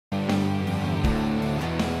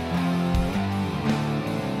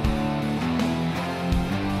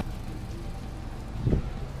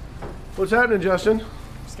What's happening, Justin?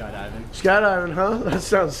 Skydiving. Skydiving, huh? That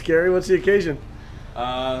sounds scary. What's the occasion?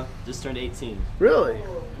 Just turned 18. Really?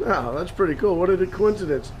 Wow, that's pretty cool. What a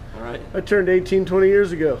coincidence. All right. I turned 18 20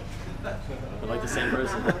 years ago. We're like the same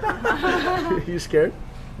person. You scared?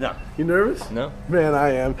 No. You nervous? No. Man, I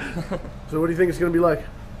am. So what do you think it's going to be like?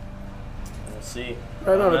 We'll see.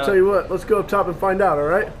 Right on, I'll tell you what. Let's go up top and find out, all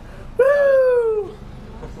right? Woo!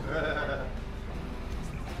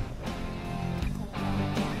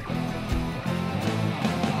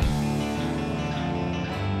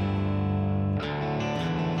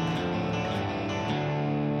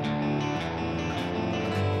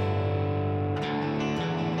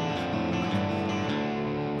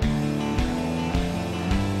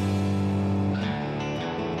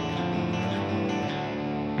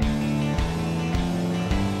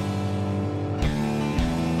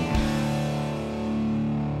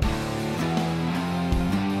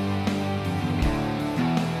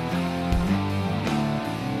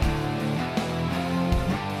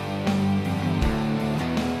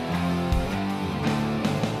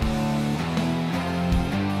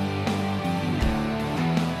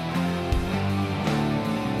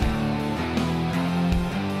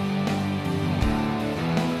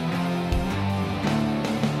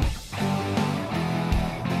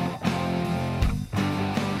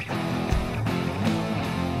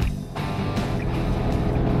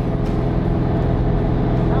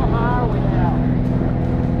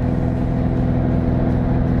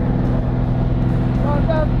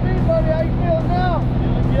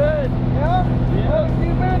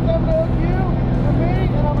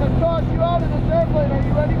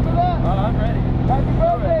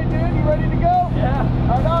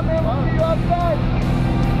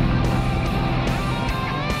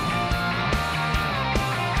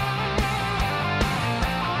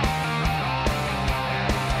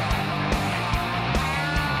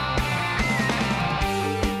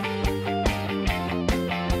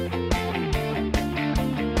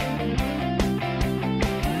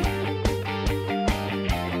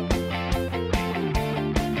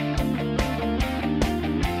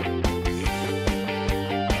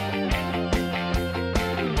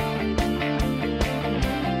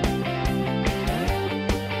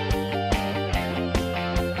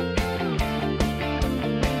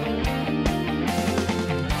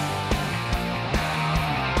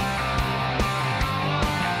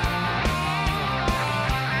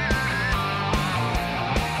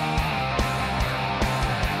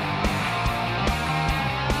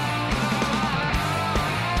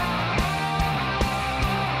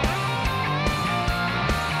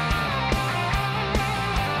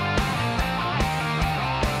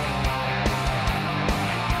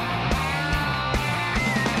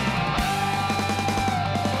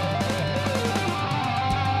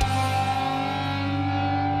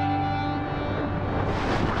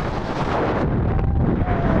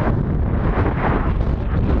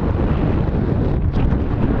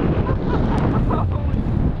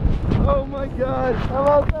 God, how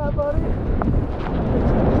about that, buddy?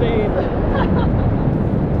 Insane.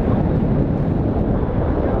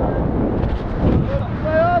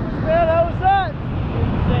 Right office, man. How was that?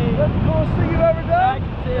 Insane. That's the coolest thing you've ever done? I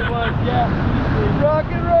can say it was, yeah.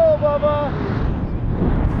 Rock and roll, Bubba.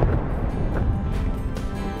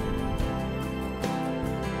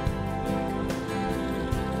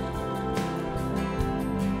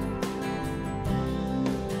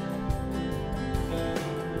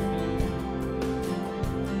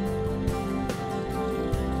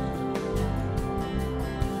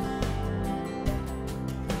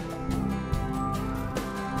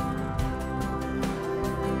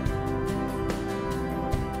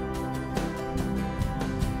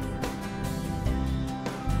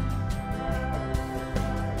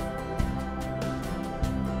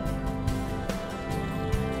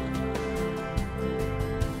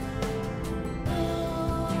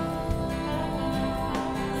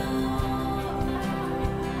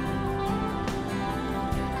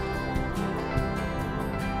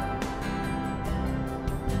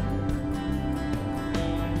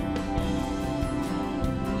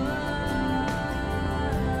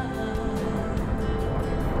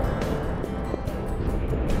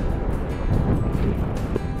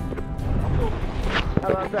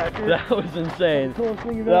 That was insane. That was the coolest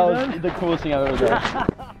thing you've ever done? That was the coolest thing I've ever done.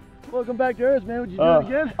 Welcome back to Earth, man. Would you do it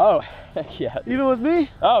again? Oh, heck yeah. Even with me?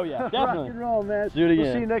 Oh, yeah, definitely. Rock and roll, man. Let's do it again.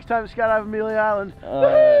 We'll see you next time at Skydive Amelia Island.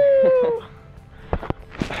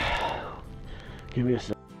 Give me a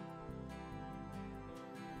second.